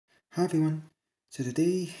Hi everyone. So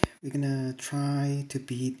today we're gonna try to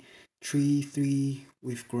beat 3-3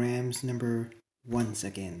 with Graham's number once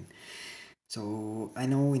again. So I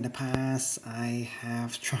know in the past I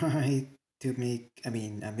have tried to make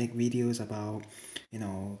videos about,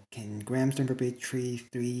 can Graham's number beat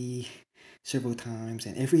 3-3 several times,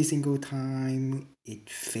 and every single time it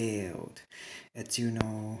failed. As you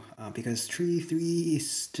know, because 3-3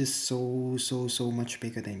 is just so much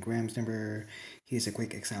bigger than Graham's number. Here's a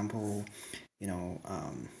quick example. You know,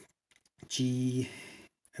 G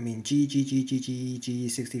G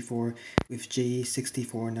 64 with J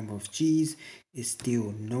 64 number of G's is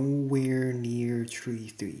still nowhere near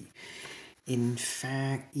 3-3. In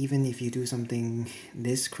fact, even if you do something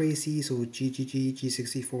this crazy, so G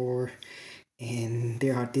 64, and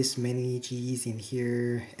there are this many G's in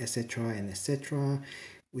here, etc. and etc.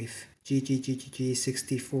 with G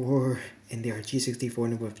 64, and there are G 64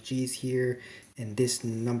 number of G's here, and this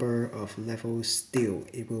number of levels, still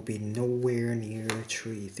it will be nowhere near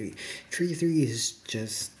 3-3. 3-3 is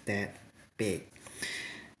just that big.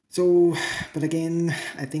 So, but again,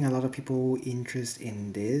 I think a lot of people interest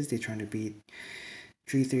in this. They're trying to beat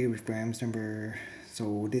 3-3 with Graham's number.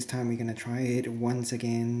 So this time we're gonna try it once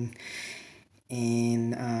again,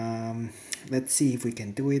 and let's see if we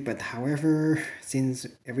can do it. But however, since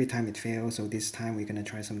every time it fails, so this time we're gonna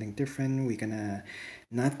try something different. We're gonna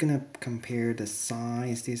not gonna compare the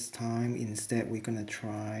size this time. Instead, we're gonna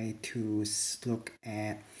try to look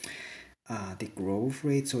at the growth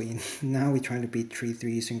rate. So now we're trying to beat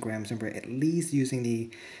 3-3 using Graham's number, at least using the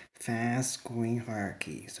fast growing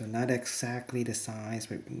hierarchy. So not exactly the size,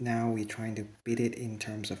 but now we're trying to beat it in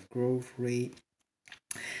terms of growth rate.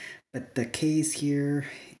 But the case here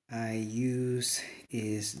I use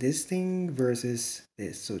is this thing versus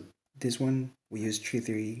this. So this one we use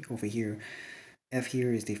 3-3 over here. F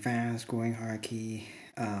here is the fast growing hierarchy.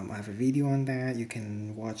 I have a video on that. You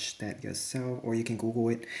can watch that yourself, or you can Google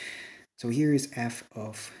it. So here is F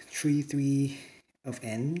of 3-3 of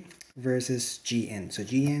n versus Gn. So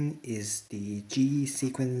Gn is the G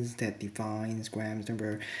sequence that defines Graham's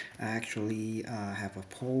number. I actually have a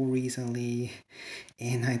poll recently,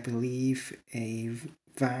 and I believe a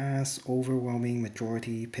vast overwhelming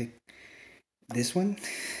majority picked this one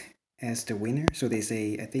as the winner. So they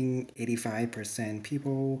say, I think 85%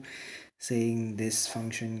 people saying this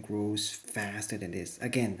function grows faster than this.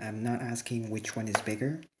 Again, I'm not asking which one is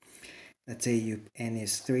bigger. Let's say n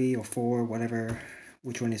is 3 or 4, whatever,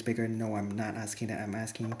 which one is bigger. No, I'm not asking that. I'm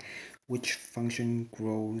asking which function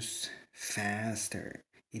grows faster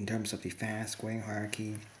in terms of the fast growing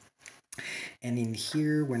hierarchy. And in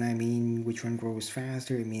here, when I mean which one grows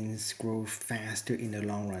faster, it means grow faster in the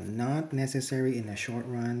long run, not necessarily in the short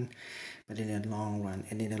run, but in the long run.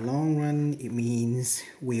 And in the long run, it means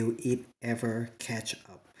will it ever catch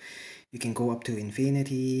up? You can go up to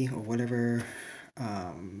infinity or whatever,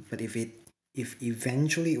 but if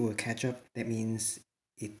eventually it will catch up, that means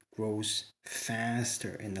it grows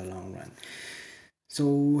faster in the long run.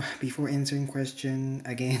 So before answering question,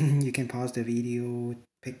 again, you can pause the video,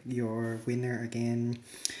 pick your winner again.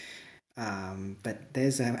 But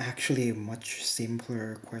there's actually a much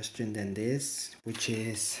simpler question than this, which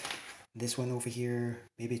is this one over here.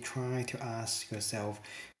 Maybe try to ask yourself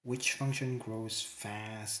which function grows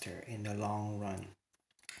faster in the long run.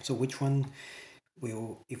 So which one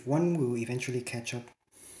will, if one will eventually catch up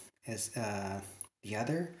as the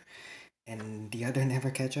other, and the other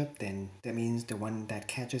never catch up, then that means the one that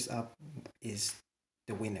catches up is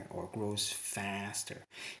the winner or grows faster,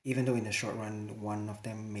 even though in the short run one of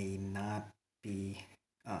them may not be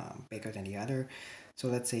bigger than the other. So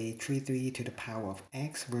let's say 3 to the power of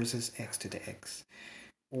x versus x to the x,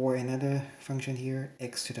 or another function here,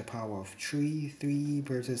 x to the power of 3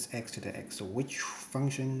 versus x to the x. So which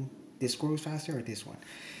function, this grows faster or this one?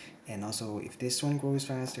 And also if this one grows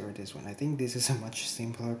faster or this one. I think this is a much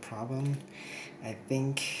simpler problem. I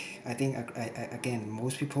think again,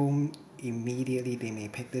 most people immediately they may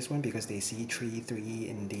pick this one because they see 3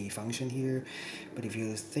 in the function here. But if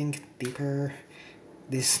you think deeper,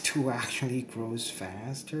 this 2 actually grows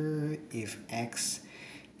faster if x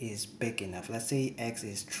is big enough. Let's say x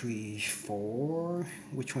is 3-4.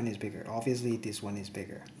 Which one is bigger? Obviously this one is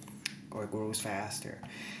bigger, or grows faster,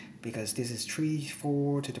 because this is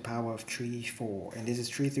 3-4 to the power of 3-4, and this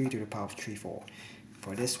is 3-3 to the power of 3-4.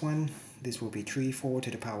 For this one, this will be 3-4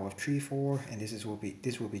 to the power of 3-4, and this will be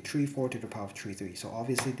 3-4 to the power of 3-3. So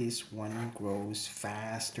obviously this one grows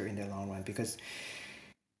faster in the long run, because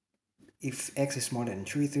if x is more than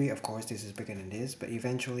 3-3, of course this is bigger than this, but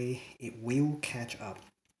eventually it will catch up,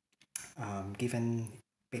 given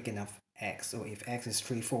big enough x. So if x is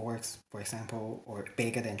 3/4, for example, or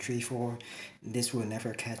bigger than 3/4, this will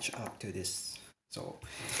never catch up to this. So,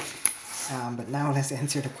 but now let's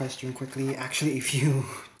answer the question quickly. Actually, if you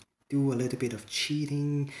do a little bit of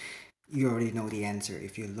cheating, you already know the answer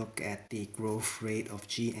if you look at the growth rate of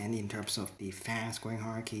Gn in terms of the fast growing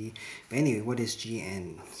hierarchy. But anyway, what is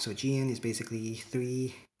Gn? So Gn is basically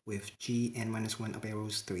 3 with Gn minus 1 up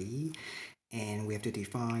arrows 3. And we have to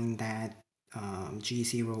define that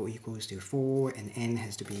G0 equals to 4 and n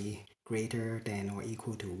has to be greater than or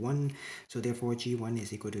equal to 1. So therefore G1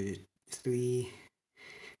 is equal to 3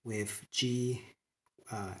 with G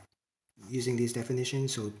using this definition.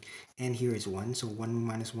 So n here is 1, so 1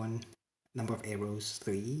 minus 1, number of arrows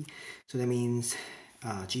 3. So that means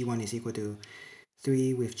G1 is equal to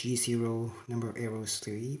 3 with G0, number of arrows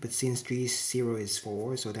 3. But since G0 is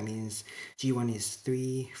 4, so that means G1 is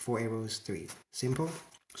 3, 4 arrows 3. Simple.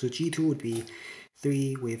 So G2 would be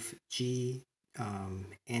 3 with G,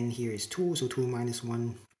 n here is 2, so 2 minus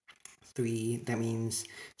 1, 3. That means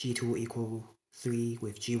G2 equal 3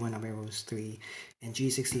 with G1 of arrows 3, and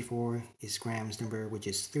G64 is Graham's number, which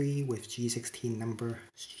is 3 with G63 number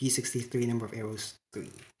of arrows 3.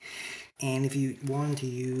 And if you want to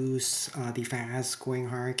use the fast growing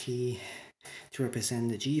hierarchy to represent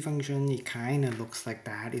the G function, it kind of looks like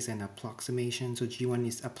that. Is an approximation. So G1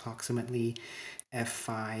 is approximately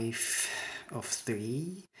f5 of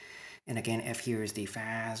 3. And again, f here is the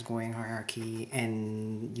fast growing hierarchy,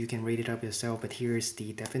 and you can rate it up yourself, but here's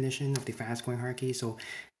the definition of the fast growing hierarchy. So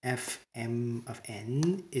fm of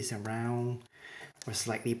n is around or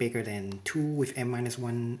slightly bigger than 2 with m minus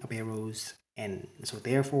 1 up arrows n. So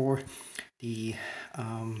therefore, the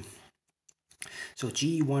so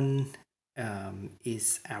G1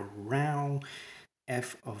 is around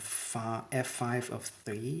f5 of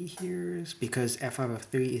 3 here, because f5 of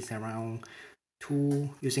 3 is around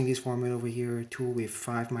 2, using this formula over here, 2 with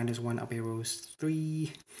 5 minus 1 up arrows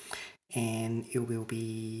 3, and it will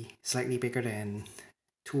be slightly bigger than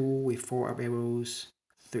 2 with 4 up arrows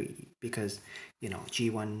 3, because you know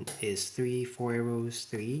G1 is 3, 4 arrows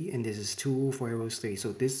 3, and this is 2, 4 arrows 3.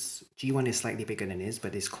 So this G1 is slightly bigger than this,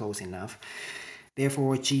 but it's close enough.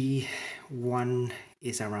 Therefore G1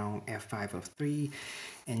 is around f5 of 3,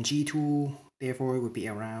 and G2 therefore would be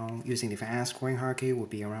around, using the fast growing hierarchy, would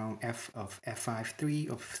be around f5 3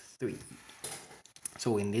 of 3.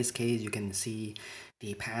 So in this case, you can see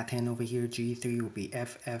the pattern over here. G3 will be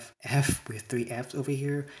F with 3 F's over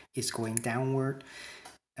here. It's going downward.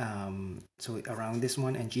 So around this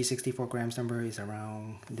one, and G64 Graham's number is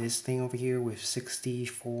around this thing over here with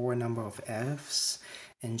 64 number of F's.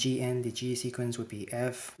 And Gn, the G sequence, would be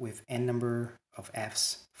F with n number of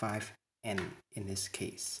F's, 5n in this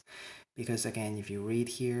case. Because again, if you read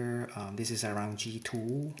here, this is around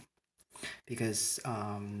G2, because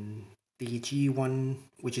the G1,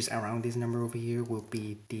 which is around this number over here, will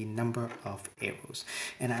be the number of arrows.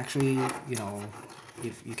 And actually, you know,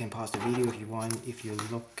 if you can pause the video if you want, if you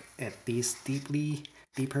look at this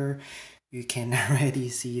deeper, you can already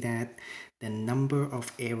see that the number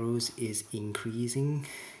of arrows is increasing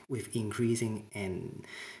with increasing n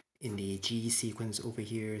in the G sequence over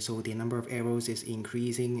here. So the number of arrows is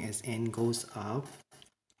increasing as n goes up.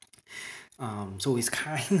 So it's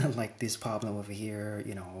kind of like this problem over here,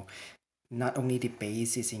 you know, not only the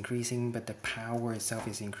base is increasing, but the power itself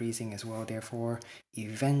is increasing as well. Therefore,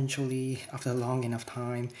 eventually, after long enough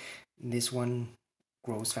time, this one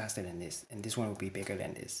grows faster than this, and this one will be bigger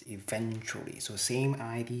than this eventually. So same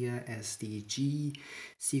idea as the G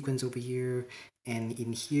sequence over here, and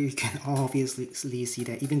in here you can obviously see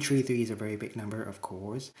that even 3 is a very big number, of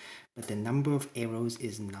course, but the number of arrows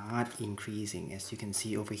is not increasing, as you can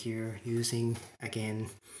see over here. Using again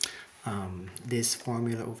this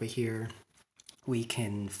formula over here, we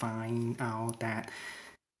can find out that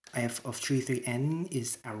f of 3n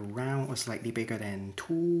is around or slightly bigger than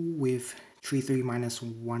 2 with 3 minus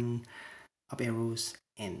 1 up arrows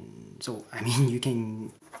n. So I mean, you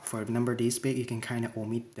can, for a number this big, you can kind of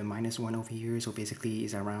omit the minus 1 over here. So basically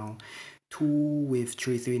it's around 2 with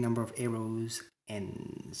 3 number of arrows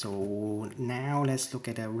n. So now let's look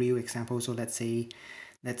at a real example. So let's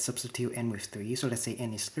substitute n with 3. So let's say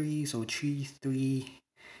n is 3. So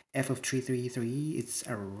f of 3, it's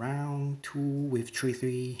around 2 with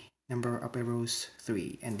 3 number up arrows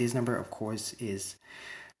 3. And this number, of course, is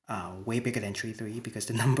way bigger than 3 because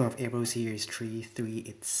the number of arrows here is 3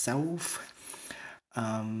 itself.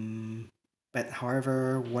 But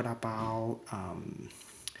however, what about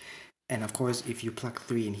and of course, if you plug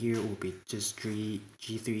 3 in here, it will be just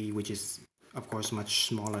G3, which is of course much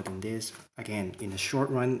smaller than this. Again, in the short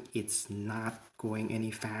run, it's not going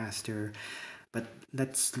any faster But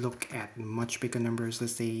let's look at much bigger numbers.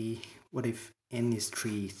 Let's say, what if n is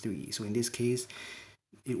 3, 3? So in this case,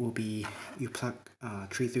 it will be, you plug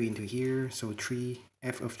 3, 3 into here. So 3,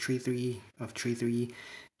 f of 3, 3 of 3, 3,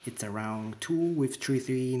 it's around 2 with 3,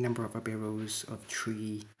 3, number of up arrows of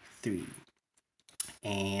 3, 3.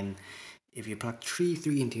 And if you plug 3,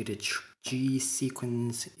 3 into the G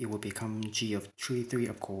sequence, it will become G of 3, 3,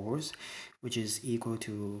 of course, which is equal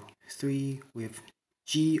to 3 with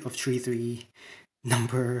G of 3, 3,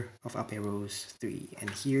 number of up arrows 3. And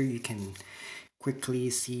here you can quickly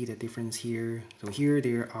see the difference here. So here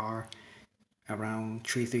there are around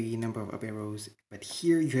 3, 3 number of up arrows, but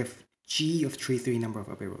here you have G of 3, 3 number of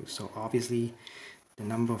up arrows. So obviously the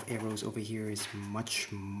number of arrows over here is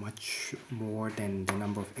much more than the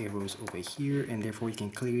number of arrows over here, and therefore you can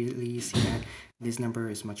clearly see that this number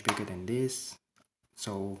is much bigger than this.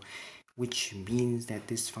 So which means that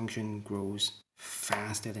this function grows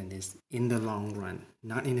faster than this in the long run,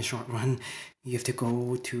 not in the short run. You have to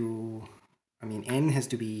go to, I mean, n has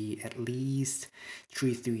to be at least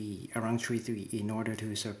 3, 3, around 3, 3 in order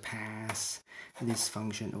to surpass this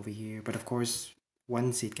function over here. But of course,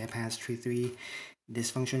 once it gets past 3, 3, this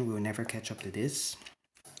function will never catch up to this.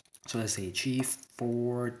 So let's say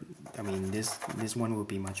G4, I mean, this one will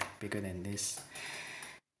be much bigger than this.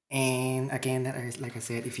 And again, like I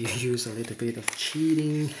said, if you use a little bit of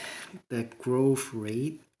cheating, the growth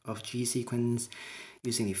rate of G sequence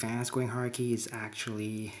using the fast growing hierarchy is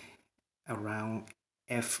actually around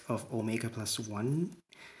f of omega plus 1.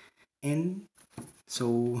 And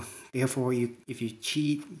so therefore, if you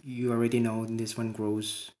cheat, you already know this one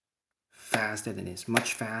grows faster than this,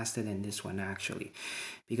 much faster than this one actually,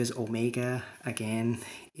 because omega again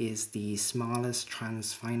is the smallest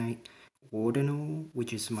transfinite ordinal,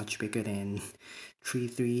 which is much bigger than 3,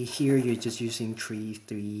 3. Here you're just using 3,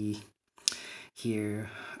 3 here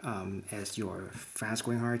as your fast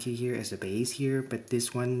growing hierarchy here as the base here, but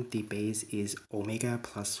this one, the base is omega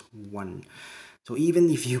plus 1. So even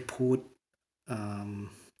if you put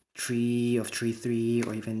 3 of 3, 3,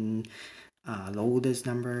 or even Lotus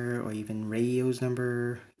number or even Rayleigh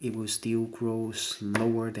number, it will still grow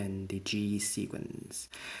slower than the G sequence.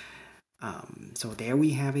 So there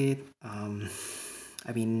we have it.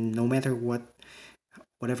 I mean, no matter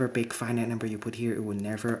whatever big finite number you put here, it will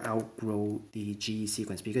never outgrow the G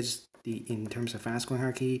sequence, because in terms of fast growing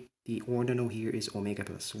hierarchy, the ordinal here is omega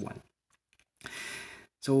plus 1.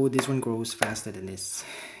 So this one grows faster than this.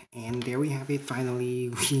 And there we have it. Finally,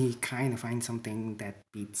 we kind of find something that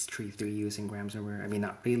beats 3, 3 using Gram somewhere. I mean,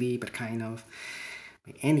 not really, but kind of.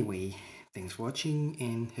 But anyway, thanks for watching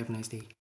and have a nice day.